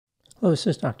Hello, this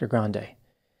is Dr. Grande.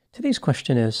 Today's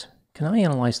question is, can I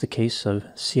analyze the case of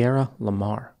Sierra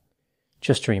LaMar?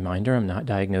 Just a reminder, I'm not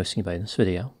diagnosing anybody in this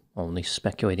video, only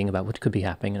speculating about what could be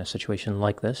happening in a situation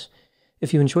like this.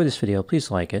 If you enjoy this video, please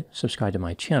like it, subscribe to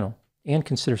my channel, and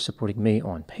consider supporting me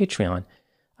on Patreon.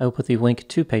 I will put the link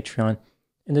to Patreon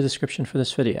in the description for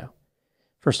this video.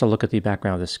 First, I'll look at the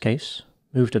background of this case,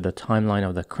 move to the timeline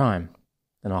of the crime,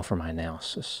 then offer my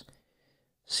analysis.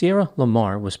 Sierra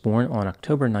LaMar was born on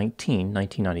October 19,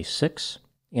 1996,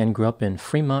 and grew up in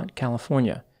Fremont,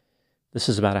 California. This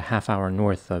is about a half hour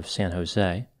north of San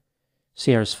Jose.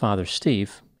 Sierra's father,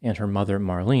 Steve, and her mother,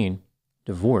 Marlene,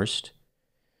 divorced.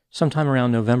 Sometime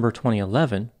around November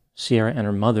 2011, Sierra and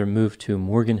her mother moved to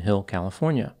Morgan Hill,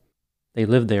 California. They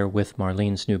lived there with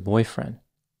Marlene's new boyfriend.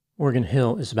 Morgan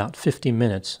Hill is about 50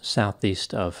 minutes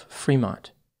southeast of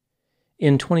Fremont.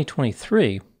 In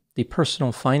 2023, the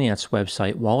personal finance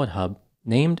website WalletHub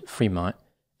named Fremont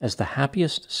as the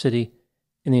happiest city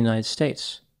in the United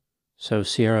States. So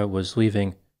Sierra was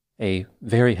leaving a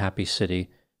very happy city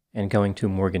and going to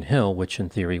Morgan Hill, which in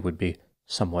theory would be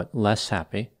somewhat less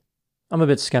happy. I'm a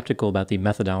bit skeptical about the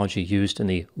methodology used in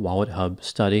the WalletHub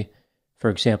study. For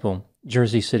example,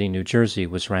 Jersey City, New Jersey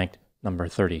was ranked number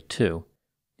 32.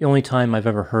 The only time I've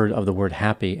ever heard of the word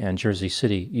happy and Jersey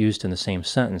City used in the same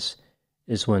sentence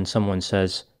is when someone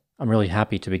says, "I'm really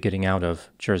happy to be getting out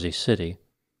of Jersey City."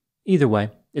 Either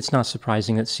way, it's not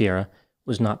surprising that Sierra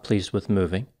was not pleased with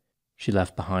moving. She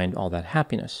left behind all that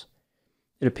happiness.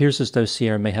 It appears as though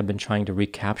Sierra may have been trying to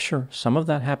recapture some of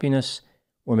that happiness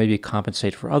or maybe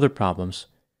compensate for other problems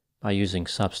by using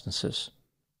substances.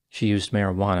 She used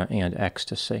marijuana and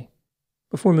ecstasy.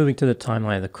 Before moving to the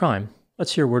timeline of the crime,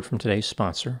 let's hear a word from today's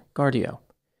sponsor, Gardio.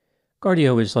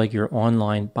 Gardio is like your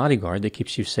online bodyguard that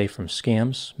keeps you safe from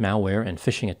scams, malware, and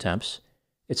phishing attempts.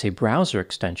 It's a browser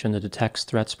extension that detects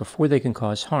threats before they can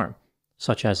cause harm,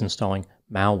 such as installing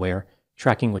malware,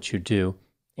 tracking what you do,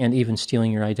 and even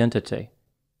stealing your identity.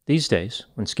 These days,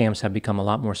 when scams have become a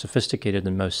lot more sophisticated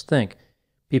than most think,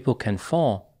 people can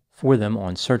fall for them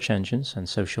on search engines and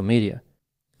social media.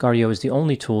 Gardio is the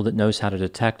only tool that knows how to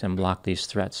detect and block these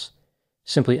threats.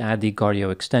 Simply add the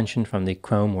Gardio extension from the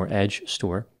Chrome or Edge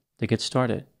store to get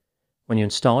started. When you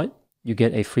install it, you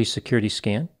get a free security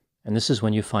scan, and this is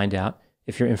when you find out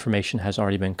if your information has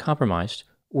already been compromised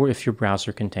or if your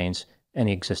browser contains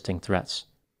any existing threats.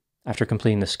 After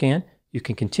completing the scan, you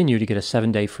can continue to get a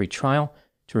 7-day free trial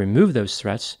to remove those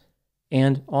threats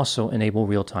and also enable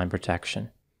real-time protection.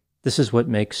 This is what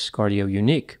makes Gardio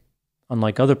unique.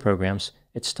 Unlike other programs,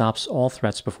 it stops all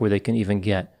threats before they can even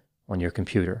get on your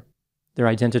computer. Their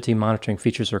identity monitoring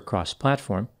features are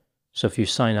cross-platform, so if you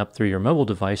sign up through your mobile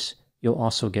device, you'll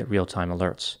also get real-time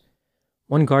alerts.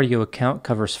 One Gardio account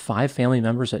covers 5 family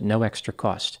members at no extra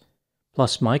cost.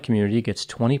 Plus, my community gets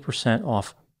 20%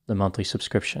 off the monthly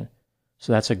subscription.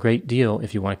 So that's a great deal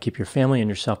if you want to keep your family and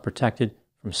yourself protected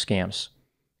from scams.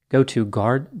 Go to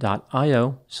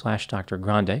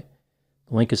guard.io/drgrande.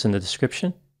 The link is in the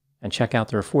description, and check out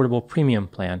their affordable premium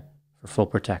plan for full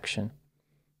protection.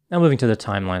 Now moving to the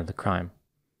timeline of the crime.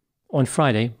 On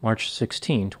Friday, March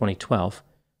 16, 2012,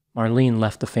 Marlene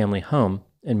left the family home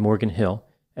in Morgan Hill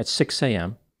at 6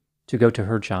 a.m. to go to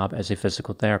her job as a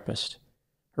physical therapist.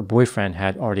 Her boyfriend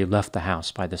had already left the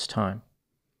house by this time.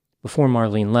 Before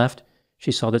Marlene left,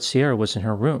 she saw that Sierra was in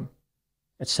her room.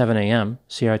 At 7 a.m.,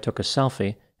 Sierra took a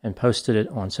selfie and posted it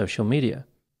on social media.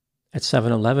 At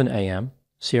 7:11 a.m.,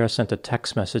 Sierra sent a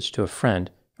text message to a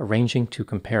friend arranging to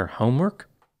compare homework.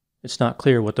 It's not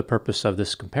clear what the purpose of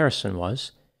this comparison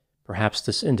was. Perhaps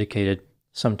this indicated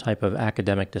some type of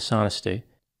academic dishonesty.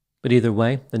 But either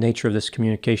way, the nature of this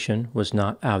communication was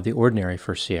not out of the ordinary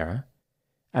for Sierra.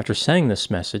 After sending this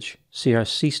message, Sierra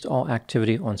ceased all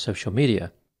activity on social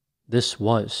media. This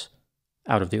was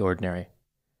out of the ordinary.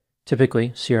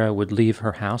 Typically, Sierra would leave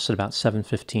her house at about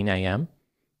 7:15 a.m.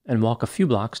 and walk a few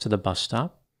blocks to the bus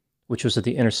stop, which was at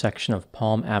the intersection of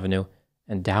Palm Avenue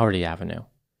and Dougherty Avenue.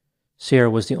 Sierra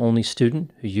was the only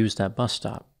student who used that bus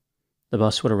stop. The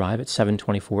bus would arrive at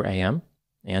 7:24 a.m.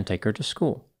 and take her to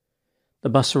school. The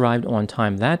bus arrived on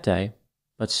time that day,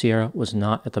 but Sierra was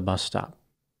not at the bus stop.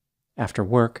 After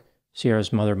work,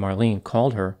 Sierra's mother Marlene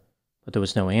called her, but there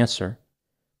was no answer.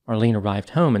 Marlene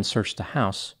arrived home and searched the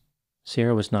house.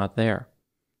 Sierra was not there.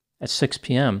 At 6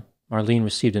 p.m., Marlene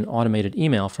received an automated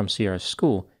email from Sierra's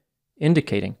school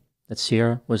indicating that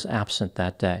Sierra was absent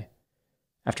that day.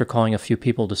 After calling a few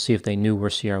people to see if they knew where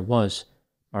Sierra was,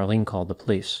 Marlene called the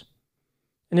police.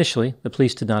 Initially, the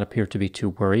police did not appear to be too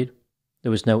worried.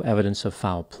 There was no evidence of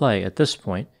foul play at this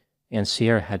point, and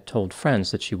Sierra had told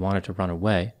friends that she wanted to run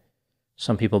away.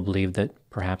 Some people believed that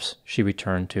perhaps she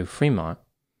returned to Fremont.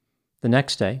 The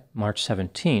next day, March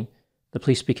 17, the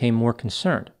police became more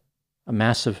concerned. A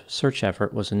massive search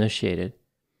effort was initiated.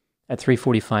 At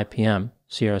 3:45 p.m.,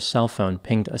 Sierra's cell phone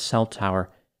pinged a cell tower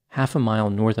half a mile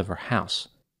north of her house.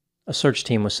 A search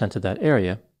team was sent to that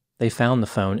area. They found the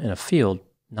phone in a field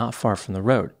not far from the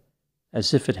road,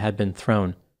 as if it had been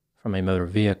thrown from a motor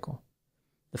vehicle.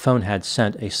 The phone had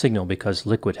sent a signal because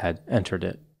liquid had entered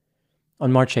it.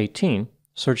 On March 18,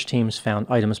 search teams found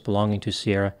items belonging to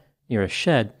Sierra near a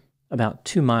shed about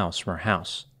 2 miles from her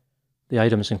house. The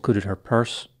items included her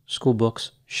purse, school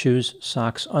books, shoes,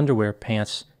 socks, underwear,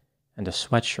 pants, and a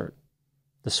sweatshirt.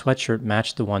 The sweatshirt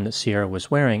matched the one that Sierra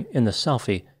was wearing in the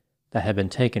selfie that had been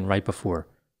taken right before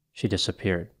she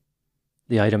disappeared.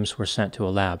 The items were sent to a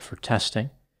lab for testing.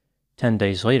 10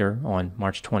 days later, on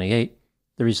March 28,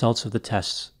 the results of the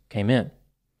tests came in.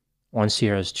 On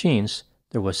Sierra's jeans,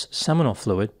 there was seminal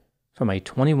fluid from a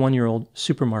 21-year-old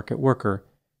supermarket worker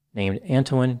named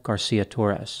Antoine Garcia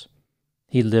Torres.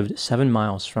 He lived 7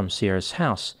 miles from Sierra's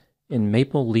house in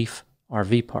Maple Leaf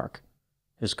RV Park.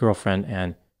 His girlfriend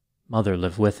and mother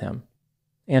lived with him.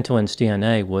 Antoine's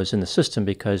DNA was in the system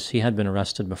because he had been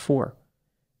arrested before.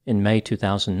 In May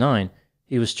 2009,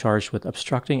 he was charged with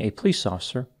obstructing a police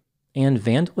officer and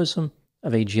vandalism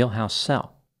of a jailhouse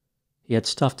cell. He had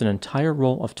stuffed an entire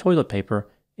roll of toilet paper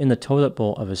in the toilet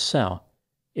bowl of his cell.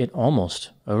 It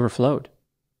almost overflowed.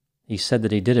 He said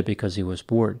that he did it because he was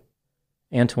bored.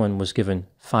 Antoine was given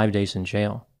 5 days in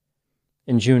jail.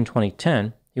 In June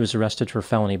 2010, he was arrested for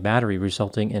felony battery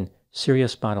resulting in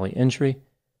serious bodily injury,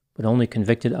 but only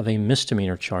convicted of a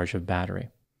misdemeanor charge of battery.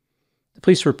 The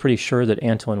police were pretty sure that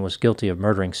Antoine was guilty of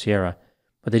murdering Sierra,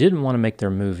 but they didn't want to make their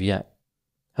move yet.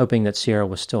 Hoping that Sierra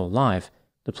was still alive,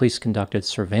 the police conducted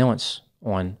surveillance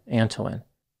on Antoine.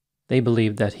 They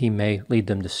believed that he may lead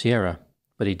them to Sierra,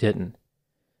 but he didn't.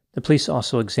 The police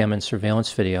also examined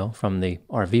surveillance video from the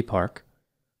RV park.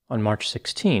 On March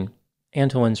 16,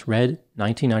 Antoine's red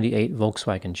 1998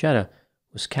 Volkswagen Jetta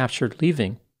was captured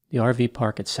leaving the RV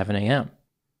park at 7 a.m.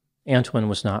 Antoine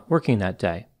was not working that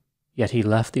day, yet he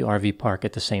left the RV park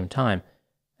at the same time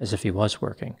as if he was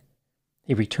working.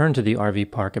 He returned to the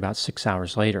RV park about 6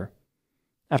 hours later.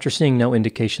 After seeing no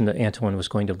indication that Antoine was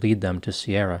going to lead them to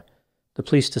Sierra, the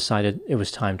police decided it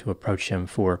was time to approach him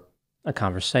for a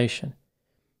conversation.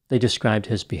 They described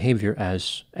his behavior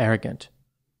as arrogant.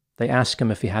 They asked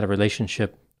him if he had a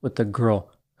relationship with the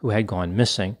girl who had gone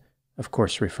missing, of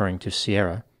course referring to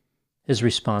Sierra. His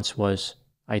response was,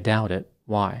 "I doubt it.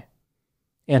 Why?"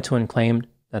 Antoine claimed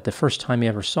that the first time he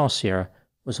ever saw Sierra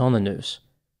was on the news.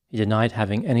 He denied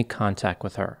having any contact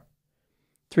with her.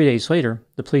 3 days later,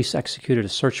 the police executed a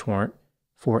search warrant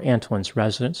for Antoine's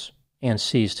residence and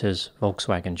seized his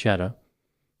Volkswagen Jetta.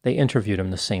 They interviewed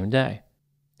him the same day.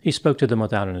 He spoke to them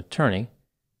without an attorney.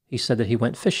 He said that he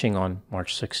went fishing on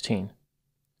March 16.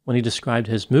 When he described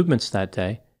his movements that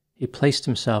day, he placed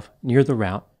himself near the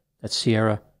route that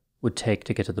Sierra would take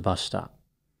to get to the bus stop.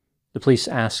 The police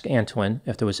asked Antoine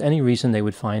if there was any reason they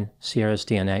would find Sierra's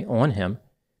DNA on him.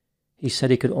 He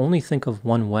said he could only think of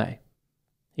one way.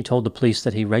 He told the police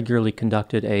that he regularly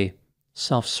conducted a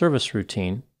self-service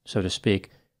routine, so to speak,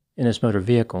 in his motor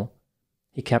vehicle.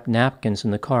 He kept napkins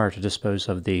in the car to dispose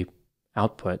of the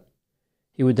output.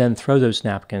 He would then throw those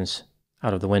napkins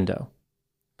out of the window.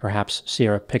 Perhaps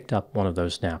Sierra picked up one of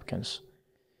those napkins.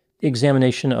 The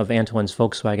examination of Antoine's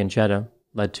Volkswagen Jetta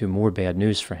led to more bad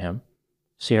news for him.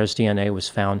 Sierra's DNA was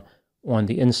found on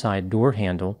the inside door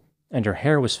handle, and her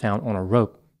hair was found on a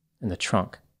rope in the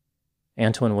trunk.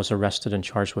 Antoine was arrested and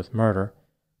charged with murder.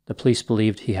 The police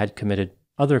believed he had committed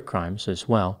other crimes as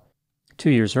well. 2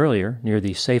 years earlier, near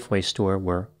the Safeway store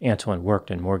where Antoine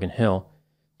worked in Morgan Hill,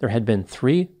 there had been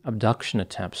 3 abduction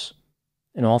attempts.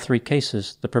 In all 3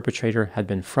 cases, the perpetrator had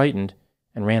been frightened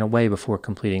and ran away before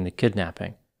completing the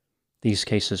kidnapping. These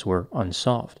cases were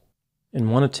unsolved. In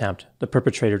one attempt, the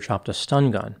perpetrator dropped a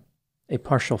stun gun. A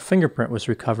partial fingerprint was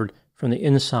recovered from the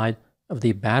inside of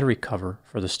the battery cover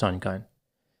for the stun gun.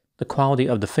 The quality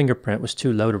of the fingerprint was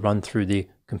too low to run through the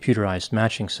computerized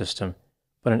matching system,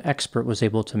 but an expert was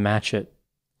able to match it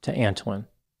to Antoine.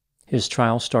 His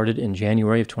trial started in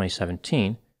January of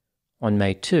 2017. On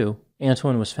May 2,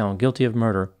 Antoine was found guilty of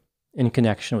murder in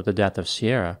connection with the death of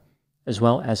Sierra, as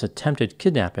well as attempted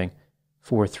kidnapping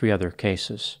for 3 other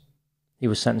cases. He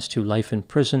was sentenced to life in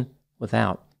prison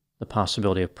without the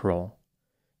possibility of parole.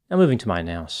 Now moving to my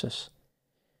analysis.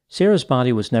 Sierra's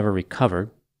body was never recovered.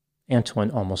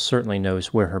 Antoine almost certainly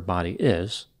knows where her body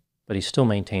is, but he still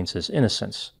maintains his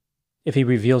innocence. If he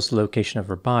reveals the location of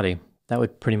her body, that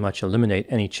would pretty much eliminate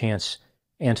any chance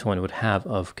Antoine would have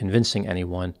of convincing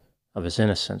anyone of his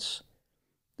innocence.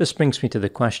 This brings me to the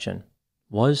question,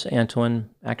 Was Antoine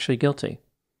actually guilty?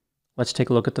 Let's take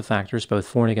a look at the factors both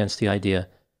for and against the idea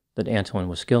that Antoine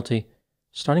was guilty,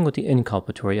 starting with the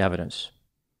inculpatory evidence.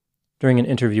 During an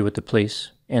interview with the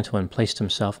police, Antoine placed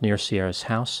himself near Sierra's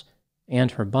house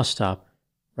and her bus stop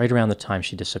right around the time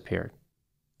she disappeared.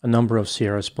 A number of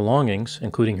Sierra's belongings,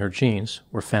 including her jeans,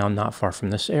 were found not far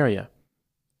from this area.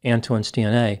 Antoine's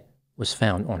DNA was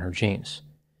found on her jeans.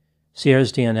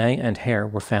 Sierra's DNA and hair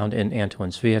were found in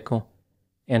Antoine's vehicle.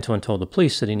 Antoine told the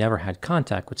police that he never had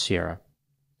contact with Sierra.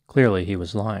 Clearly, he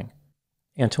was lying.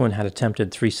 Antoine had attempted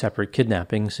 3 separate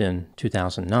kidnappings in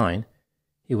 2009.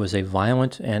 He was a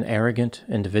violent and arrogant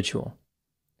individual.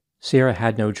 Sierra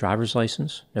had no driver's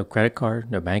license, no credit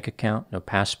card, no bank account, no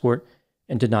passport,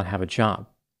 and did not have a job.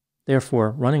 Therefore,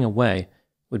 running away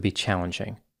would be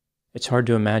challenging. It's hard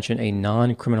to imagine a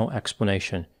non-criminal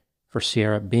explanation for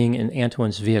Sierra being in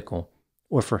Antoine's vehicle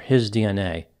or for his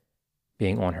DNA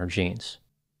being on her jeans.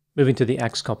 Moving to the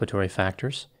exculpatory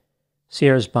factors,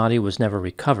 Sierra's body was never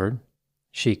recovered.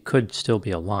 She could still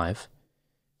be alive.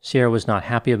 Sierra was not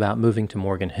happy about moving to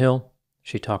Morgan Hill.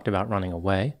 She talked about running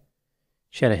away.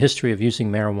 She had a history of using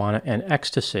marijuana and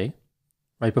ecstasy.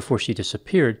 Right before she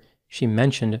disappeared, she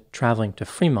mentioned traveling to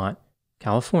Fremont,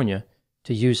 California,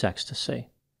 to use ecstasy.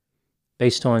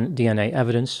 Based on DNA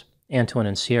evidence, Antoine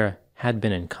and Sierra had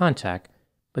been in contact,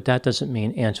 but that doesn't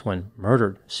mean Antoine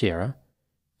murdered Sierra.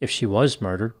 If she was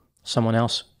murdered, someone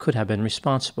else could have been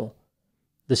responsible.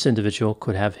 This individual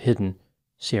could have hidden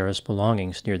Sierra's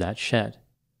belongings near that shed.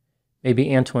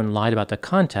 Maybe Antoine lied about the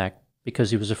contact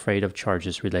because he was afraid of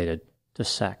charges related to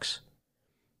sex.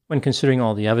 When considering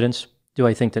all the evidence, do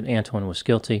I think that Antoine was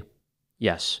guilty?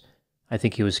 Yes, I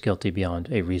think he was guilty beyond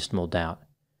a reasonable doubt.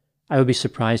 I would be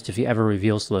surprised if he ever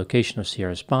reveals the location of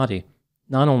Sierra's body,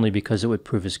 not only because it would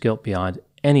prove his guilt beyond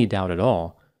any doubt at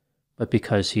all, but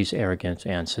because he's arrogant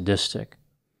and sadistic.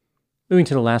 Moving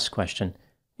to the last question,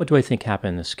 what do I think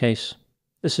happened in this case?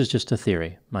 This is just a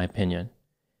theory, my opinion.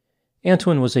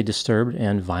 Antoine was a disturbed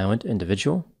and violent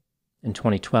individual. In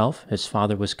 2012, his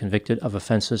father was convicted of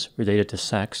offenses related to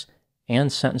sex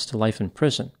and sentenced to life in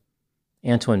prison.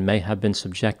 Antoine may have been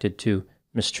subjected to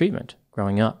mistreatment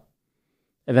growing up.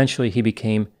 Eventually, he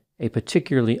became a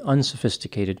particularly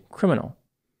unsophisticated criminal.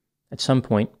 At some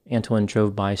point, Antoine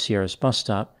drove by Sierra's bus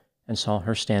stop and saw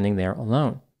her standing there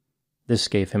alone. This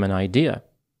gave him an idea.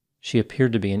 She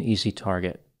appeared to be an easy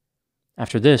target.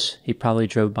 After this, he probably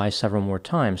drove by several more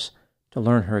times to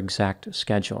learn her exact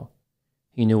schedule.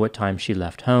 He knew what time she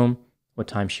left home, what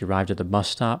time she arrived at the bus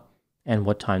stop, and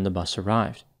what time the bus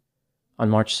arrived. On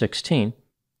March 16,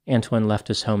 Antoine left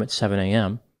his home at 7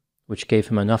 a.m., which gave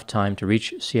him enough time to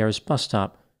reach Sierra's bus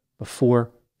stop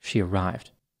before she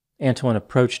arrived. Antoine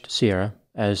approached Sierra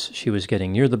as she was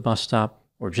getting near the bus stop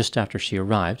or just after she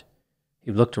arrived.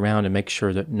 He looked around to make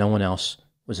sure that no one else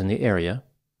was in the area.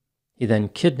 He then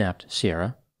kidnapped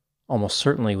Sierra, almost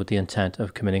certainly with the intent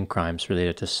of committing crimes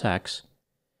related to sex.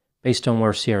 Based on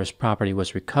where Sierra's property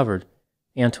was recovered,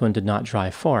 Antoine did not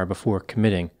drive far before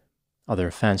committing other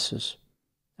offenses.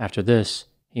 After this,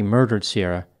 he murdered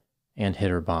Sierra and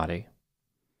hid her body.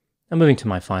 Now moving to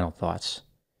my final thoughts.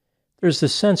 There's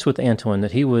this sense with Antoine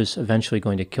that he was eventually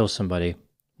going to kill somebody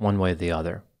one way or the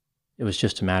other. It was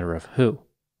just a matter of who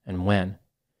and when.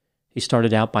 He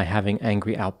started out by having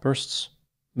angry outbursts,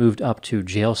 moved up to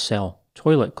jail cell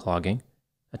toilet clogging,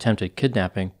 attempted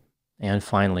kidnapping, and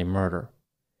finally murder.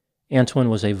 Antoine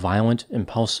was a violent,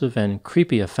 impulsive, and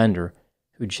creepy offender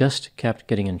who just kept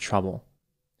getting in trouble.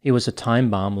 He was a time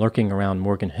bomb lurking around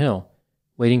Morgan Hill,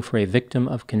 waiting for a victim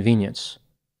of convenience,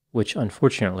 which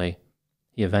unfortunately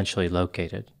he eventually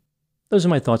located. Those are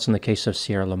my thoughts on the case of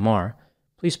Sierra LaMar.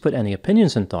 Please put any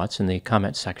opinions and thoughts in the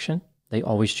comment section. They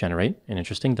always generate an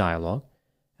interesting dialogue.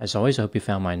 As always, I hope you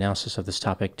found my analysis of this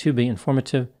topic to be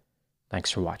informative. Thanks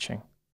for watching.